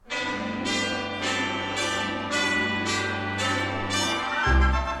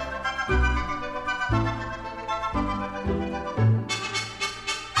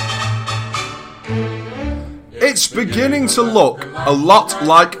It's beginning to look a lot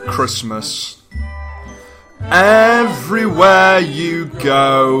like Christmas. Everywhere you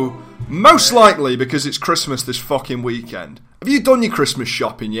go. Most likely because it's Christmas this fucking weekend. Have you done your Christmas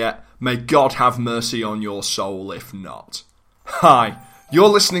shopping yet? May God have mercy on your soul if not. Hi, you're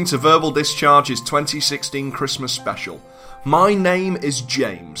listening to Verbal Discharge's 2016 Christmas special. My name is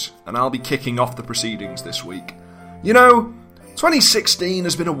James, and I'll be kicking off the proceedings this week. You know, 2016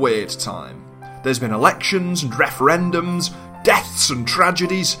 has been a weird time. There's been elections and referendums, deaths and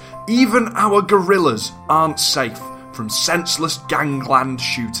tragedies. Even our gorillas aren't safe from senseless gangland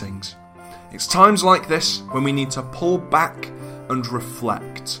shootings. It's times like this when we need to pull back and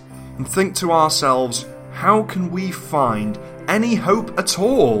reflect and think to ourselves, how can we find any hope at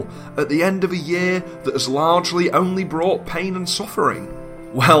all at the end of a year that has largely only brought pain and suffering?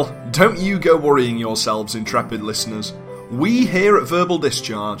 Well, don't you go worrying yourselves, intrepid listeners. We here at Verbal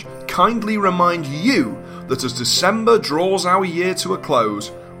Discharge kindly remind you that as December draws our year to a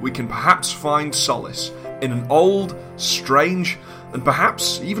close, we can perhaps find solace in an old, strange, and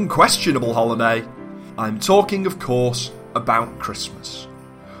perhaps even questionable holiday. I'm talking, of course, about Christmas.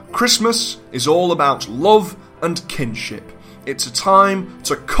 Christmas is all about love and kinship. It's a time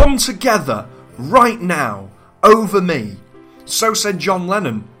to come together right now, over me. So said John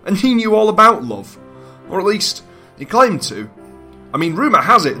Lennon, and he knew all about love. Or at least, he claimed to. I mean, rumour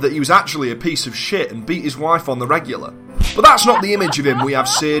has it that he was actually a piece of shit and beat his wife on the regular. But that's not the image of him we have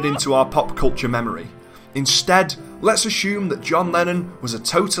seared into our pop culture memory. Instead, let's assume that John Lennon was a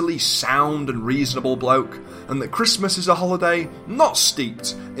totally sound and reasonable bloke, and that Christmas is a holiday not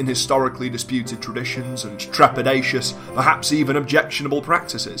steeped in historically disputed traditions and trepidatious, perhaps even objectionable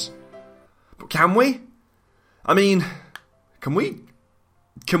practices. But can we? I mean, can we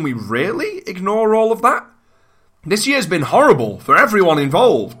really ignore all of that? This year's been horrible for everyone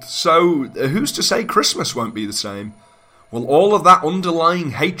involved, so who's to say Christmas won't be the same? Will all of that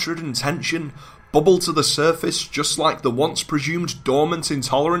underlying hatred and tension bubble to the surface just like the once presumed dormant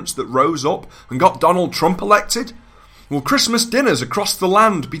intolerance that rose up and got Donald Trump elected? Will Christmas dinners across the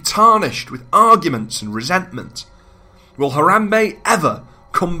land be tarnished with arguments and resentment? Will Harambe ever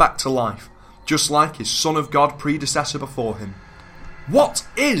come back to life, just like his Son of God predecessor before him? What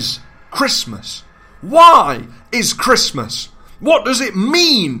is Christmas? Why is Christmas? What does it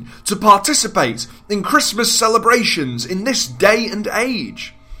mean to participate in Christmas celebrations in this day and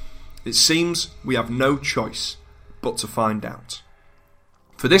age? It seems we have no choice but to find out.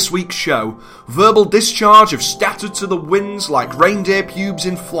 For this week's show, Verbal Discharge have scattered to the winds like reindeer pubes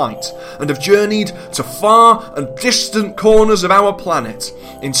in flight and have journeyed to far and distant corners of our planet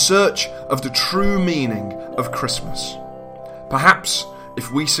in search of the true meaning of Christmas. Perhaps,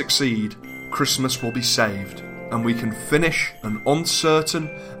 if we succeed, Christmas will be saved and we can finish an uncertain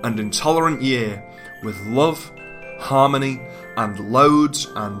and intolerant year with love, harmony, and loads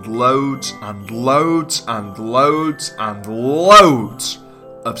and loads and loads and loads and loads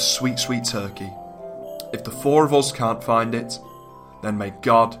of sweet, sweet turkey. If the four of us can't find it, then may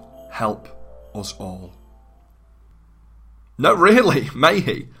God help us all. No, really, may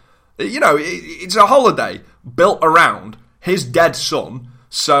he? You know, it's a holiday built around his dead son,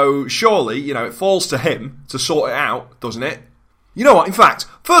 so surely, you know, it falls to him to sort it out, doesn't it? You know what, in fact,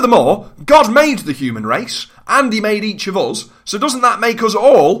 furthermore, God made the human race, and he made each of us, so doesn't that make us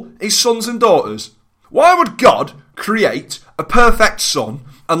all his sons and daughters? Why would God create a perfect son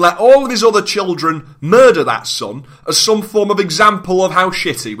and let all of his other children murder that son as some form of example of how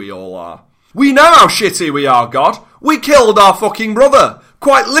shitty we all are? We know how shitty we are, God. We killed our fucking brother.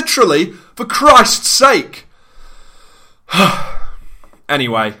 Quite literally, for Christ's sake.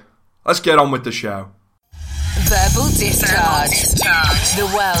 Anyway, let's get on with the show. Verbal Discharge. The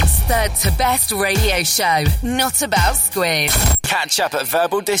world's third to best radio show, not about squid. Catch up at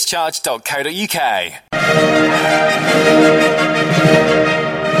verbaldischarge.co.uk.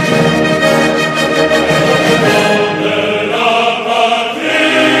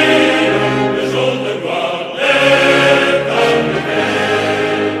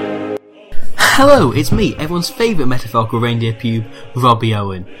 Hello, it's me, everyone's favourite metaphorical reindeer pube, Robbie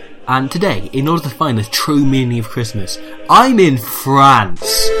Owen. And today, in order to find the true meaning of Christmas, I'm in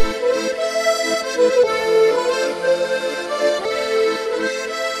France.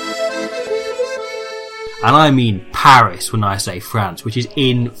 And I mean Paris when I say France, which is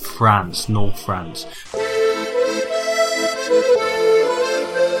in France, North France.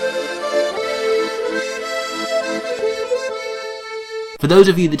 For those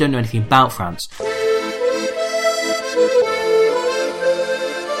of you that don't know anything about France,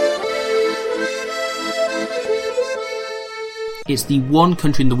 it's the one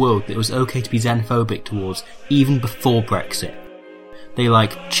country in the world that it was okay to be xenophobic towards, even before Brexit. They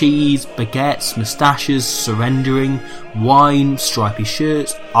like cheese, baguettes, moustaches, surrendering, wine, stripy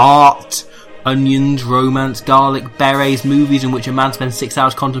shirts, art, onions, romance, garlic, berets, movies in which a man spends 6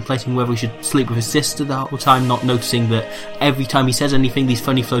 hours contemplating whether he should sleep with his sister the whole time, not noticing that every time he says anything, these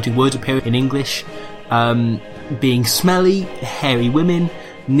funny floating words appear in English. Being smelly, hairy women,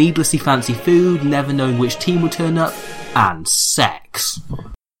 needlessly fancy food, never knowing which team will turn up, and sex.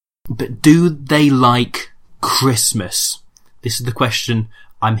 But do they like Christmas? This is the question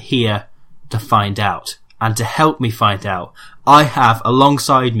I'm here to find out. And to help me find out, I have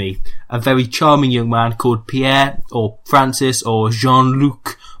alongside me a very charming young man called Pierre, or Francis, or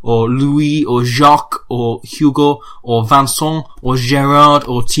Jean-Luc, or Louis, or Jacques, or Hugo, or Vincent, or Gerard,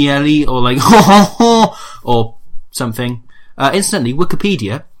 or Thierry, or like or something. Incidentally,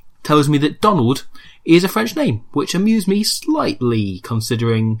 Wikipedia tells me that Donald is a French name, which amused me slightly,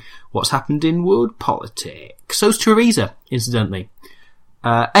 considering what's happened in world politics. So's Teresa, incidentally.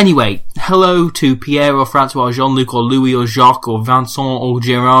 Anyway, hello to Pierre or Francois or Jean-Luc or Louis or Jacques or Vincent or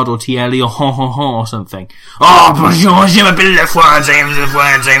Gerard or Thierry or something. Oh, bonjour, je m'appelle la France,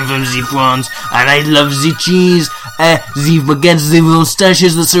 I'm from the France, and I love the cheese, the baguettes, the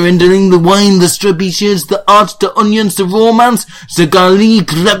moustaches, the surrendering, the wine, the stripy shirts, the art, the onions, the romance, the garlic,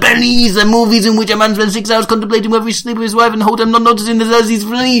 the berries, the movies in which a man spends 6 hours contemplating whether he should sleep with his wife and the whole time not noticing that there's these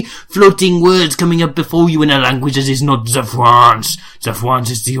funny floating words coming up before you in a language that is not the France. The France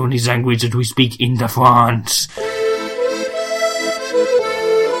is the only language that we speak in the France.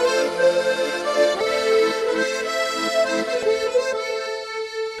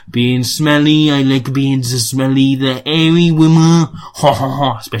 Being smelly, I like being the smelly, the airy women,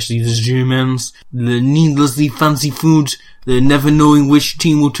 especially the Germans, the needlessly fancy food, the never knowing which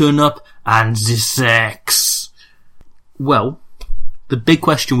team will turn up, and the sex. Well, the big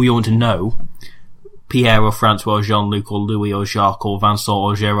question we want to know, Pierre or Francois or Jean-Luc or Louis or Jacques or Vincent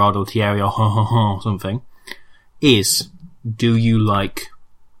or Gerard or Thierry or something, is, do you like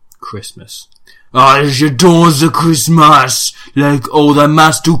Christmas? Ah, j'adore the Christmas! Like, oh, the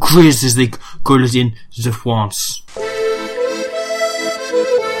Master Chris, as they call it in the France.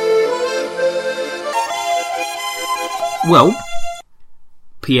 Well,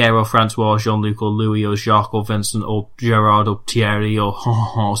 Pierre or Francois or Jean-Luc or Louis or Jacques or Vincent or Gerard or Thierry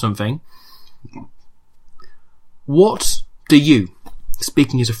or something. What do you,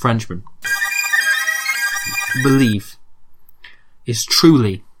 speaking as a Frenchman, believe is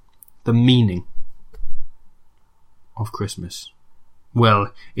truly the meaning of Christmas?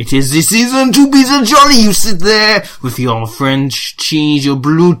 Well, it is the season to be so jolly. You sit there with your French cheese, your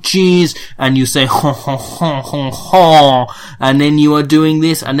blue cheese, and you say and then you are doing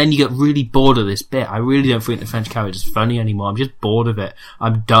this, and then you get really bored of this bit. I really don't think the French character is funny anymore. I'm just bored of it.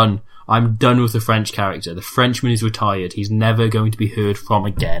 I'm done with the French character. The Frenchman is retired. He's never going to be heard from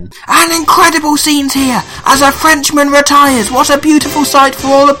again. And incredible scenes here as a Frenchman retires. What a beautiful sight for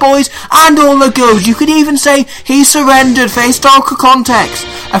all the boys and all the girls. You could even say he surrendered for historical context.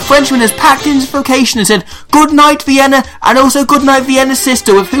 A Frenchman has packed in his vocation and said, "Good night, Vienna," and also "Good night, Vienna's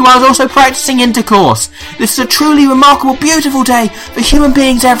sister," with whom I was also practicing intercourse. This is a truly remarkable, beautiful day for human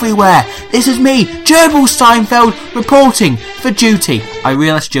beings everywhere. This is me, Gerbil Steinfeld, reporting for duty. I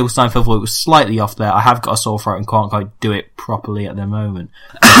realised Gerbil Steinfeld was slightly off there. I have got a sore throat and can't quite do it properly at the moment.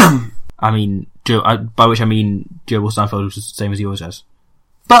 I mean, by which I mean Gerbil Steinfeld was the same as he always has.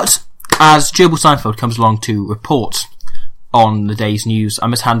 But as Gerbil Steinfeld comes along to report on the day's news, I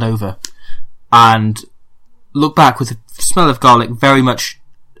must hand over and look back with the smell of garlic very much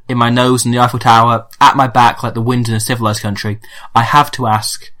in my nose and the Eiffel Tower at my back like the wind in a civilised country. I have to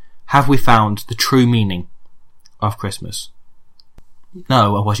ask, have we found the true meaning of Christmas?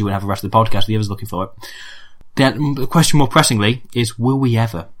 No, otherwise you wouldn't have the rest of the podcast. The others looking for it. The question more pressingly is, will we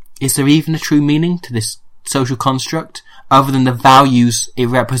ever? Is there even a true meaning to this social construct other than the values it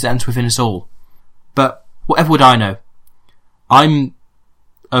represents within us all? But whatever would I know? I'm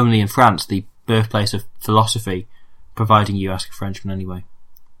only in France, the birthplace of philosophy, providing you ask a Frenchman anyway.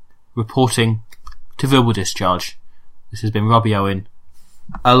 Reporting to Verbal Discharge. This has been Robbie Owen,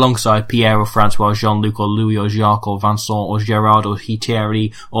 alongside Pierre or Francois, Jean-Luc or Louis or Jacques or Vincent or Gerard or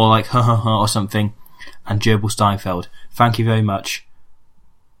Thierry or like or something, and Gerbil Steinfeld. Thank you very much.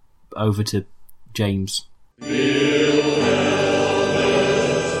 Over to James.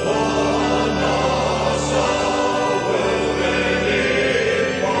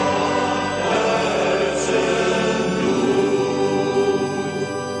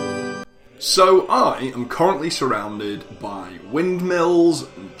 So I am currently surrounded by windmills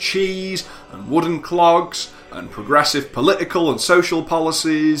and cheese and wooden clogs and progressive political and social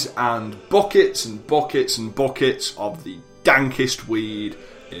policies, and buckets and buckets and buckets of the dankest weed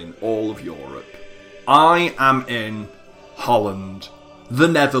in all of Europe. I am in Holland, the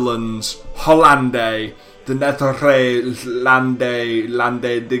Netherlands, Hollande, the Netherlande,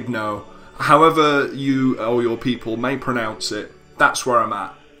 Lande Digno. However you or your people may pronounce it, that's where I'm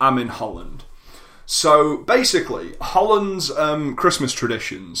at. I'm in Holland. So basically, Holland's Christmas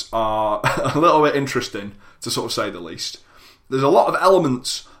traditions are a little bit interesting, to sort of say the least. There's a lot of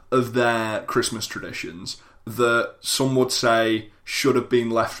elements of their Christmas traditions that some would say should have been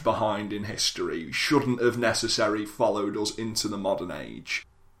left behind in history, shouldn't have necessarily followed us into the modern age.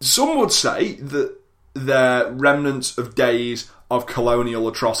 Some would say that they're remnants of days of colonial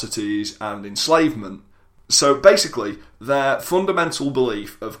atrocities and enslavement. So basically, their fundamental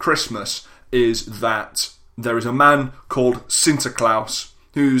belief of Christmas is that there is a man called Sinterklaas,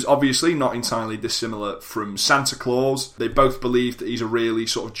 who's obviously not entirely dissimilar from Santa Claus. They both believe that he's a really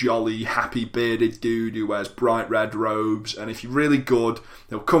sort of jolly, happy, bearded dude who wears bright red robes, and if you're really good,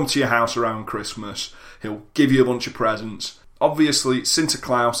 he'll come to your house around Christmas, he'll give you a bunch of presents. Obviously,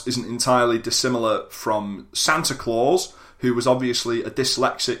 Sinterklaas isn't entirely dissimilar from Santa Claus, who was obviously a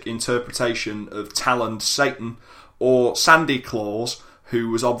dyslexic interpretation of Talland Satan, or Sandy Claus, who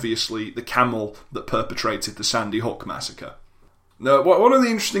was obviously the camel that perpetrated the Sandy Hook massacre. Now, one of the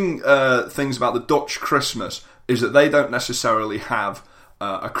interesting things about the Dutch Christmas is that they don't necessarily have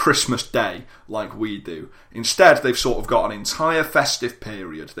a Christmas day like we do. Instead, they've sort of got an entire festive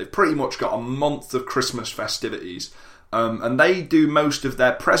period. They've pretty much got a month of Christmas festivities. And they do most of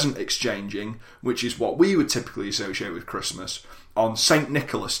their present exchanging, which is what we would typically associate with Christmas, on St.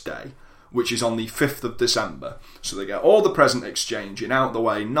 Nicholas Day, which is on the 5th of December. So they get all the present exchanging out the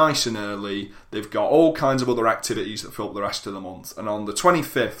way nice and early. They've got all kinds of other activities that fill up the rest of the month. And on the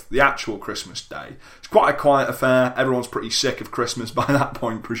 25th, the actual Christmas Day, it's quite a quiet affair. Everyone's pretty sick of Christmas by that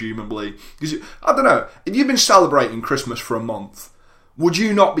point, presumably. Because, I don't know, if you've been celebrating Christmas for a month, would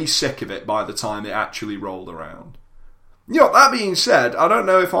you not be sick of it by the time it actually rolled around? You know, that being said, I don't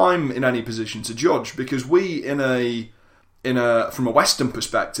know if I'm in any position to judge, because we, from a Western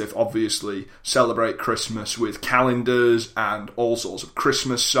perspective, obviously celebrate Christmas with calendars and all sorts of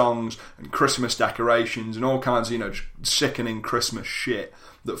Christmas songs and Christmas decorations and all kinds of, sickening Christmas shit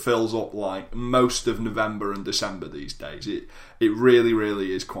that fills up like most of November and December these days. It really,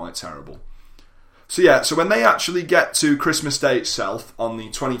 really is quite terrible. So when they actually get to Christmas Day itself on the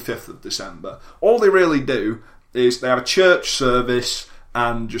 25th of December, all they really do is they have a church service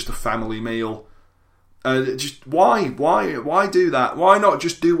and just a family meal. Why do that? Why not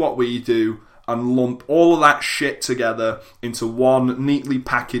just do what we do and lump all of that shit together into one neatly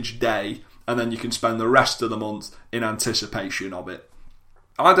packaged day, and then you can spend the rest of the month in anticipation of it?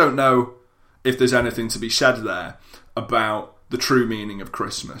 I don't know if there's anything to be said there about the true meaning of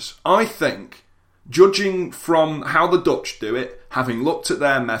Christmas. I think, judging from how the Dutch do it, having looked at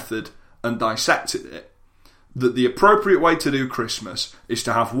their method and dissected it, that the appropriate way to do Christmas is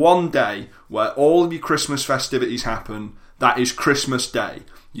to have one day where all of your Christmas festivities happen. That is Christmas Day.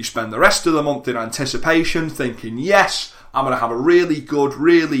 You spend the rest of the month in anticipation, thinking, yes, I'm going to have a really good,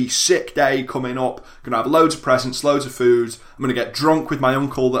 really sick day coming up. I'm going to have loads of presents, loads of foods. I'm going to get drunk with my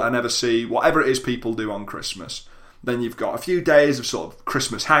uncle that I never see. Whatever it is people do on Christmas. Then you've got a few days of sort of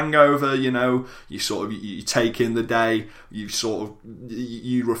Christmas hangover, you take in the day,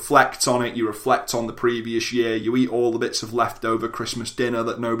 you reflect on it, you reflect on the previous year, you eat all the bits of leftover Christmas dinner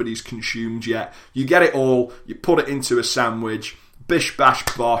that nobody's consumed yet, you get it all, you put it into a sandwich, bish bash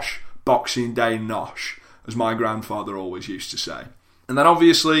bosh, Boxing Day nosh, as my grandfather always used to say. And then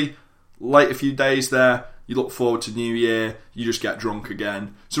obviously, late a few days there, you look forward to New Year, you just get drunk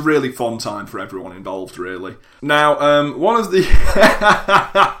again. It's a really fun time for everyone involved, really. Now, one of the...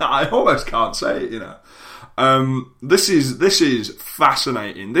 I almost can't say it, This is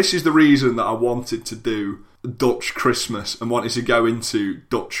fascinating. This is the reason that I wanted to do Dutch Christmas and wanted to go into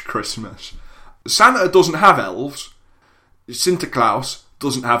Dutch Christmas. Santa doesn't have elves. Sinterklaas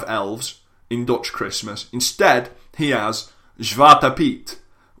doesn't have elves in Dutch Christmas. Instead, he has Zwarte Piet,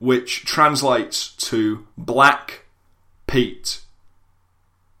 which translates to Black Pete,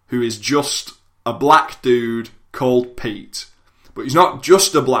 who is just a black dude called Pete. But he's not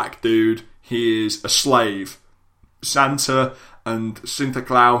just a black dude, he is a slave. Santa and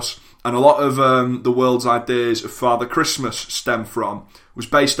Sinterklaas and a lot of the world's ideas of Father Christmas stem from was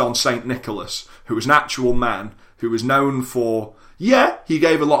based on St. Nicholas, who was an actual man who was known for, he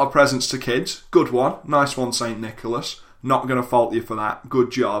gave a lot of presents to kids. Good one. Nice one, St. Nicholas. Not going to fault you for that.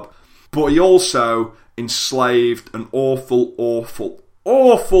 Good job. But he also enslaved an awful, awful,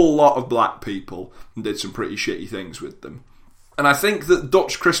 awful lot of black people and did some pretty shitty things with them. And I think that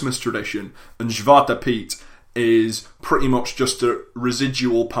Dutch Christmas tradition and Zwarte Piet is pretty much just a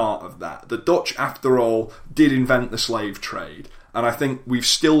residual part of that. The Dutch, after all, did invent the slave trade, and I think we've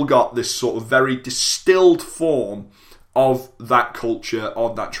still got this sort of very distilled form of that culture,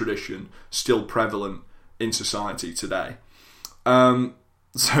 of that tradition, still prevalent in society today.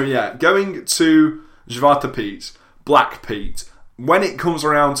 So yeah, going to Zwarte Piet, Black Pete, when it comes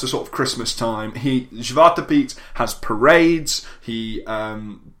around to sort of Christmas time, Zwarte Piet has parades, he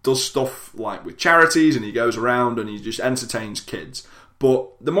does stuff like with charities, and he goes around and he just entertains kids. But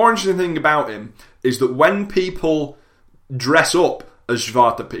the more interesting thing about him is that when people dress up as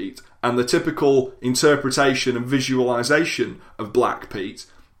Zwarte Piet, and the typical interpretation and visualisation of Black Pete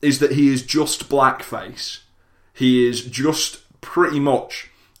is that he is just blackface. He is just pretty much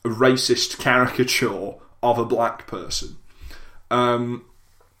a racist caricature of a black person.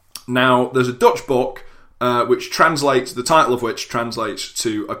 Now, there's a Dutch book which translates, the title of which translates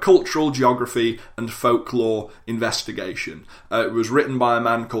to A Cultural Geography and Folklore Investigation. It was written by a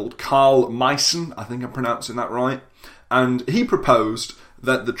man called Carl Meissen, I think I'm pronouncing that right, and he proposed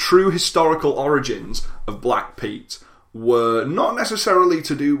that the true historical origins of Black Pete were not necessarily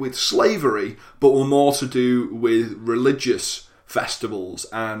to do with slavery, but were more to do with religious festivals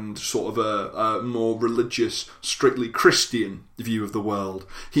and sort of a more religious, strictly Christian view of the world.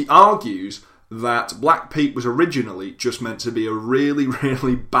 He argues that Black Pete was originally just meant to be a really,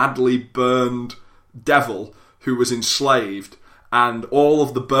 really badly burned devil who was enslaved, and all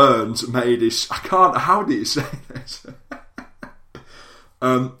of the burns made his... how do you say this?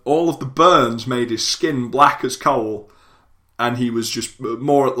 All of the burns made his skin black as coal, and he was just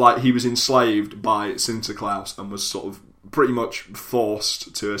more like he was enslaved by Sinterklaas and was sort of pretty much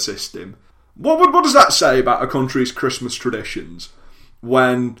forced to assist him. What does that say about a country's Christmas traditions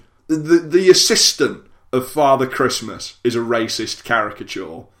when the assistant of Father Christmas is a racist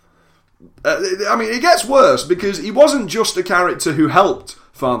caricature? I mean, it gets worse because he wasn't just a character who helped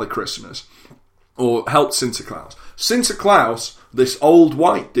Father Christmas or helped Sinterklaas. Sinterklaas, this old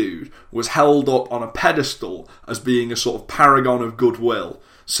white dude, was held up on a pedestal as being a sort of paragon of goodwill.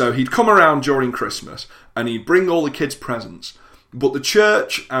 So he'd come around during Christmas and he'd bring all the kids presents. But the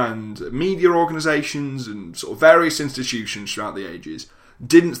church and media organisations and sort of various institutions throughout the ages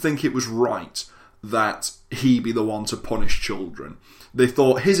didn't think it was right that he be the one to punish children. They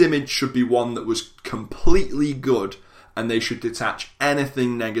thought his image should be one that was completely good, and they should detach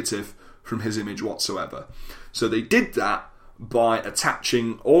anything negative from his image whatsoever. So they did that by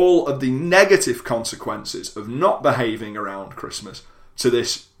attaching all of the negative consequences of not behaving around Christmas to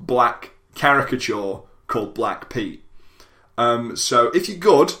this black caricature called Black Pete. So if you're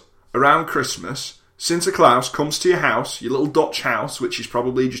good around Christmas, Sinterklaas comes to your house, your little Dutch house, which is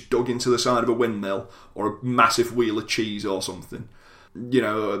probably just dug into the side of a windmill or a massive wheel of cheese or something. You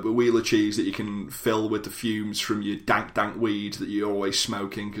know, a wheel of cheese that you can fill with the fumes from your dank weed that you're always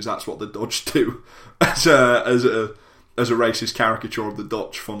smoking, because that's what the Dutch do as a racist caricature of the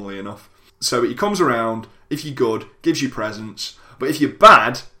Dutch, funnily enough. So he comes around, if you're good, gives you presents, but if you're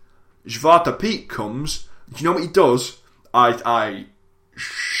bad, Zwarte Piet comes. Do you know what he does? I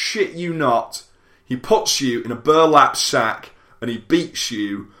shit you not. He puts you in a burlap sack and he beats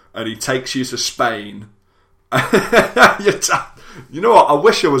you and he takes you to Spain. You know what? I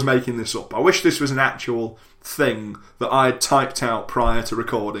wish I was making this up. I wish this was an actual thing that I had typed out prior to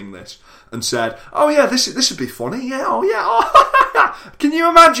recording this and said, "Oh yeah, this would be funny. Yeah, oh yeah." Oh. Can you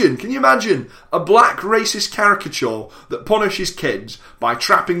imagine a black racist caricature that punishes kids by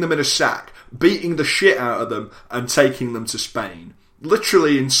trapping them in a sack, beating the shit out of them, and taking them to Spain,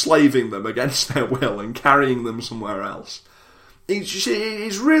 literally enslaving them against their will and carrying them somewhere else?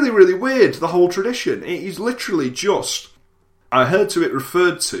 It's really, really weird, the whole tradition. It is literally just, I heard to it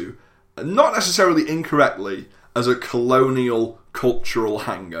referred to, not necessarily incorrectly, as a colonial cultural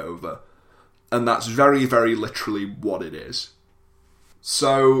hangover. And that's very, very literally what it is.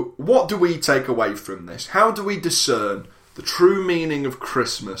 So, what do we take away from this? How do we discern the true meaning of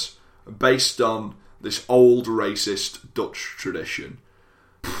Christmas based on this old racist Dutch tradition?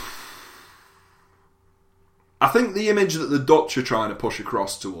 I think the image that the Dutch are trying to push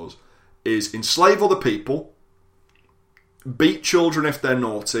across to us is enslave other people, beat children if they're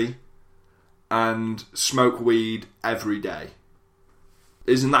naughty, and smoke weed every day.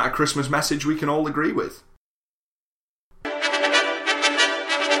 Isn't that a Christmas message we can all agree with?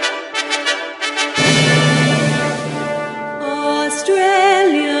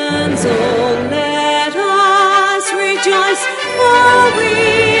 Australians, oh, let us rejoice, for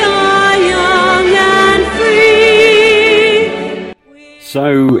we are young and free.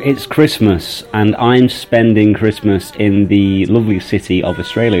 So it's Christmas, and I'm spending Christmas in the lovely city of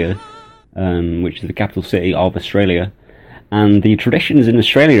Australia, which is the capital city of Australia. And the traditions in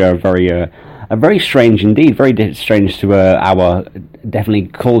Australia are very strange indeed, very strange to our definitely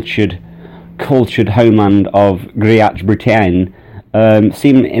cultured homeland of Great Britain.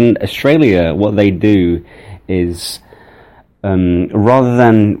 Seem in Australia, what they do is rather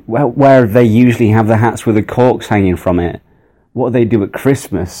than where they usually have the hats with the corks hanging from it, what they do at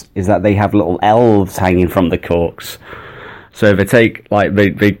Christmas is that they have little elves hanging from the corks. So they take,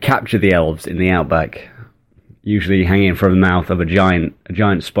 they capture the elves in the outback, usually hanging from the mouth of a giant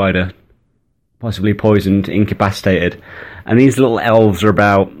spider, possibly poisoned, incapacitated. And these little elves are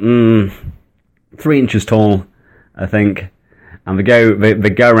about 3 inches tall, I think. And they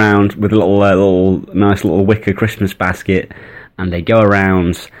go around with a little nice little wicker Christmas basket, and they go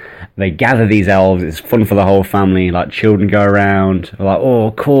around. They gather these elves. It's fun for the whole family. Like, children go around. They're like,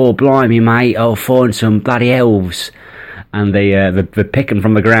 "Oh, cool, blimey, mate! I'll find some bloody elves." And they pick them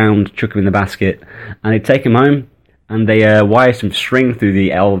from the ground, chuck them in the basket, and they take them home. And they wire some string through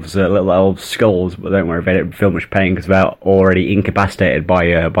the elves' little elves' skulls. But don't worry, they don't feel much pain because they're already incapacitated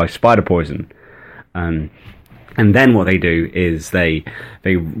by spider poison. And then what they do is they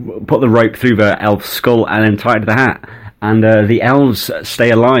put the rope through the elf's skull and then tie it to the hat. And the elves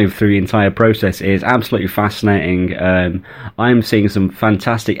stay alive through the entire process. It is absolutely fascinating. I'm seeing some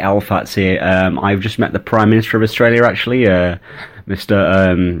fantastic elf hats here. I've just met the Prime Minister of Australia, actually,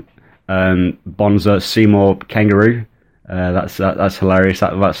 Mr. Bonza Seymour Kangaroo. That's hilarious.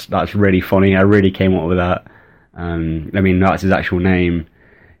 That's really funny. I really came up with that. I mean, that's his actual name.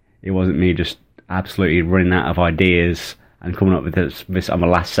 It wasn't me just absolutely running out of ideas and coming up with this on the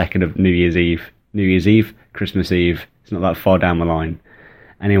last second of New Year's Eve, Christmas Eve. It's not that far down the line.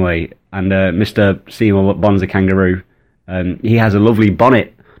 Anyway, and Mr. Seymour Bonza Kangaroo, he has a lovely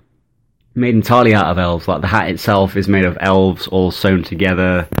bonnet made entirely out of elves. Like, the hat itself is made of elves all sewn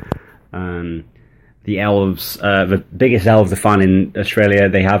together. The elves, the biggest elves they find in Australia,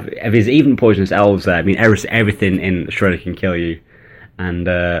 there's even poisonous elves there. I mean, everything in Australia can kill you. And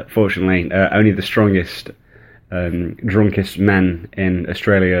fortunately, only the strongest, drunkest men in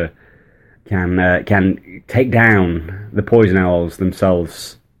Australia can take down the poison elves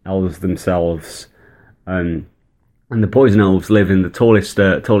themselves. And the poison elves live in the tallest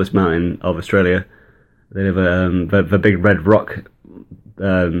mountain of Australia. They live the big red rock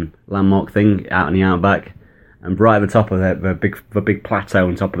landmark thing out in the outback, and right at the top of the big plateau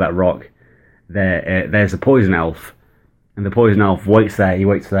on top of that rock, there's a poison elf. And the poison elf waits there. He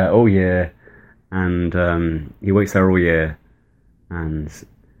waits there all year, and he waits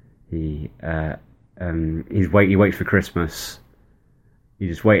for Christmas. He's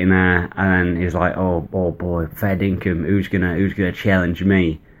just waiting there, and then he's like, "Oh boy, fair dinkum, who's gonna challenge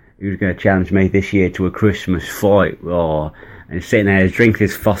me? Who's gonna challenge me this year to a Christmas fight?" Oh, and he's sitting there, he's drinking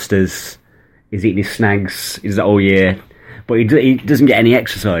his Fosters, he's eating his snags. He's there all year, but he doesn't get any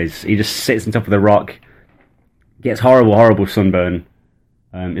exercise. He just sits on top of the rock. Gets horrible sunburn.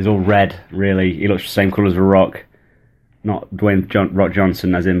 Is all red, really. He looks the same colour as a rock. Not Dwayne Rock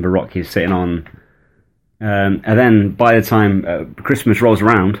Johnson, as in the rock he's sitting on. And then, by the time Christmas rolls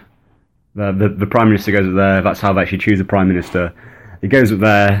around, the Prime Minister goes up there. That's how they actually choose a Prime Minister. He goes up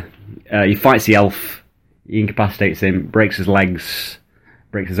there, he fights the elf, he incapacitates him, breaks his legs,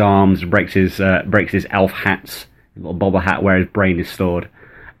 breaks his arms, breaks his elf hat, a little bobber hat where his brain is stored.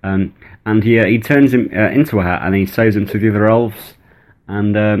 And he turns him into a hat, and he sews him to the other elves,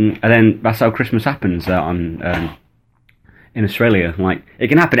 and then that's how Christmas happens in Australia. Like, it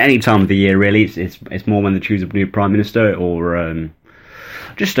can happen any time of the year, really. It's more when they choose a new prime minister, or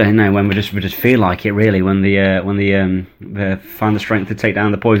just when we just feel like it, really. When they find the strength to take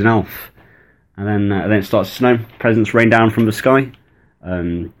down the poison elf, and then it starts to snow. Presents rain down from the sky.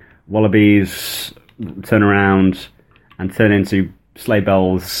 Wallabies turn around and turn into sleigh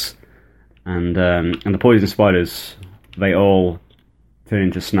bells. And the poison spiders, they all turn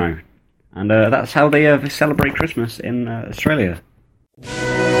into snow. And that's how they celebrate Christmas in Australia.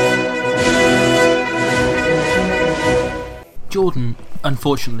 Jordan,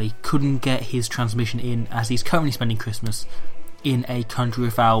 unfortunately, couldn't get his transmission in, as he's currently spending Christmas in a country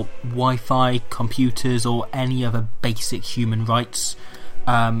without Wi-Fi, computers, or any other basic human rights.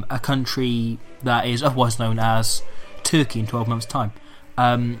 A country that is otherwise known as Turkey in 12 months' time.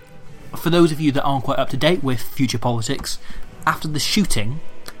 For those of you that aren't quite up to date with future politics, after the shooting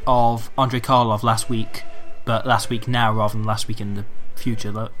of Andrei Karlov last week, but last week now rather than last week in the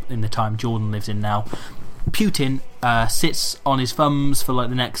future, in the time Jordan lives in now, Putin sits on his thumbs for like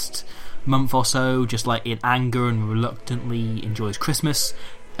the next month or so, just like in anger and reluctantly enjoys Christmas.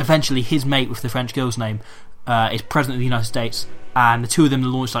 Eventually, his mate with the French girl's name is president of the United States, and the two of them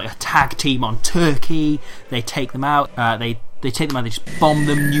launch like a tag team on Turkey. They take them out. They take them out. They just bomb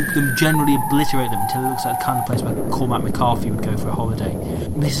them, nuke them, generally obliterate them until it looks like the kind of place where Cormac McCarthy would go for a holiday.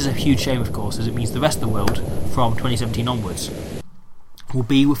 This is a huge shame, of course, as it means the rest of the world from 2017 onwards will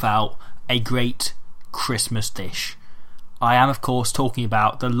be without a great Christmas dish. I am, of course, talking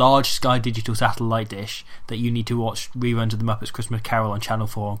about the large Sky Digital satellite dish that you need to watch reruns of The Muppets Christmas Carol on Channel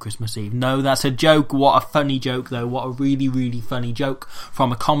 4 on Christmas Eve. No, that's a joke. What a funny joke, though. What a really, really funny joke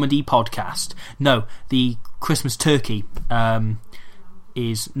from a comedy podcast. No, the Christmas turkey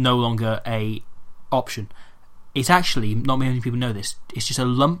is no longer a option. It's actually, not many people know this, it's just a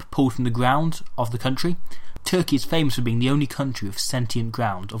lump pulled from the ground of the country. Turkey is famous for being the only country with sentient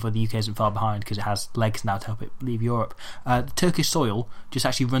ground, although the UK isn't far behind because it has legs now to help it leave Europe. The Turkish soil just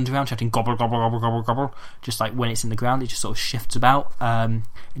actually runs around shouting gobble, gobble, gobble, gobble, gobble. Just like when it's in the ground, it just sort of shifts about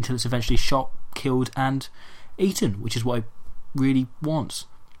until it's eventually shot, killed and eaten, which is what it really wants.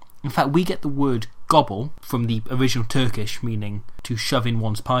 In fact, we get the word gobble from the original Turkish, meaning to shove in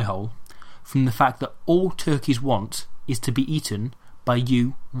one's pie hole, from the fact that all turkeys want is to be eaten by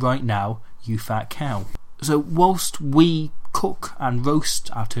you right now, you fat cow. So whilst we cook and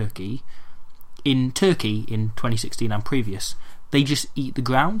roast our turkey, in Turkey in 2016 and previous, they just eat the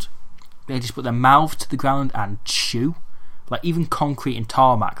ground. They just put their mouth to the ground and chew. Like even concrete and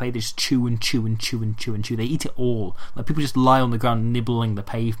tarmac, they just chew and chew and chew and chew and chew. They eat it all. Like people just lie on the ground nibbling the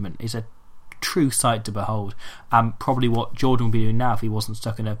pavement. It's a true sight to behold. And probably what Jordan would be doing now if he wasn't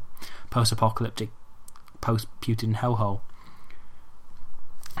stuck in a post-apocalyptic, post-Putin hellhole.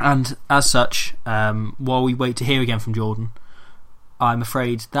 And as such, while we wait to hear again from Jordan, I'm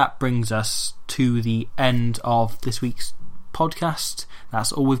afraid that brings us to the end of this week's podcast.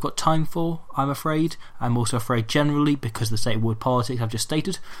 That's all we've got time for, I'm afraid. I'm also afraid generally because of the state of world politics I've just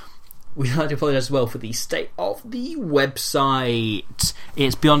stated. We'd like to apologise as well for the state of the website.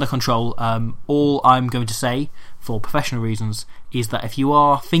 It's beyond our control. All I'm going to say, for professional reasons, is that if you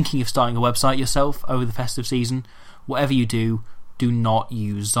are thinking of starting a website yourself over the festive season, whatever you do not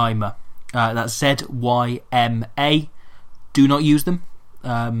use Zyma. That's ZYMA. Do not use them.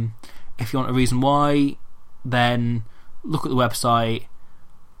 If you want a reason why, then look at the website,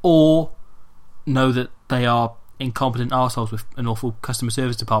 or know that they are incompetent arseholes with an awful customer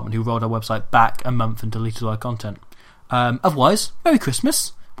service department who rolled our website back a month and deleted all our content. Otherwise, Merry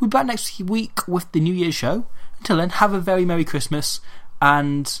Christmas. We'll be back next week with the New Year's show. Until then, have a very Merry Christmas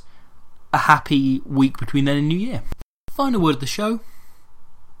and a happy week between then and New Year. Final word of the show: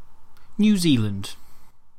 New Zealand.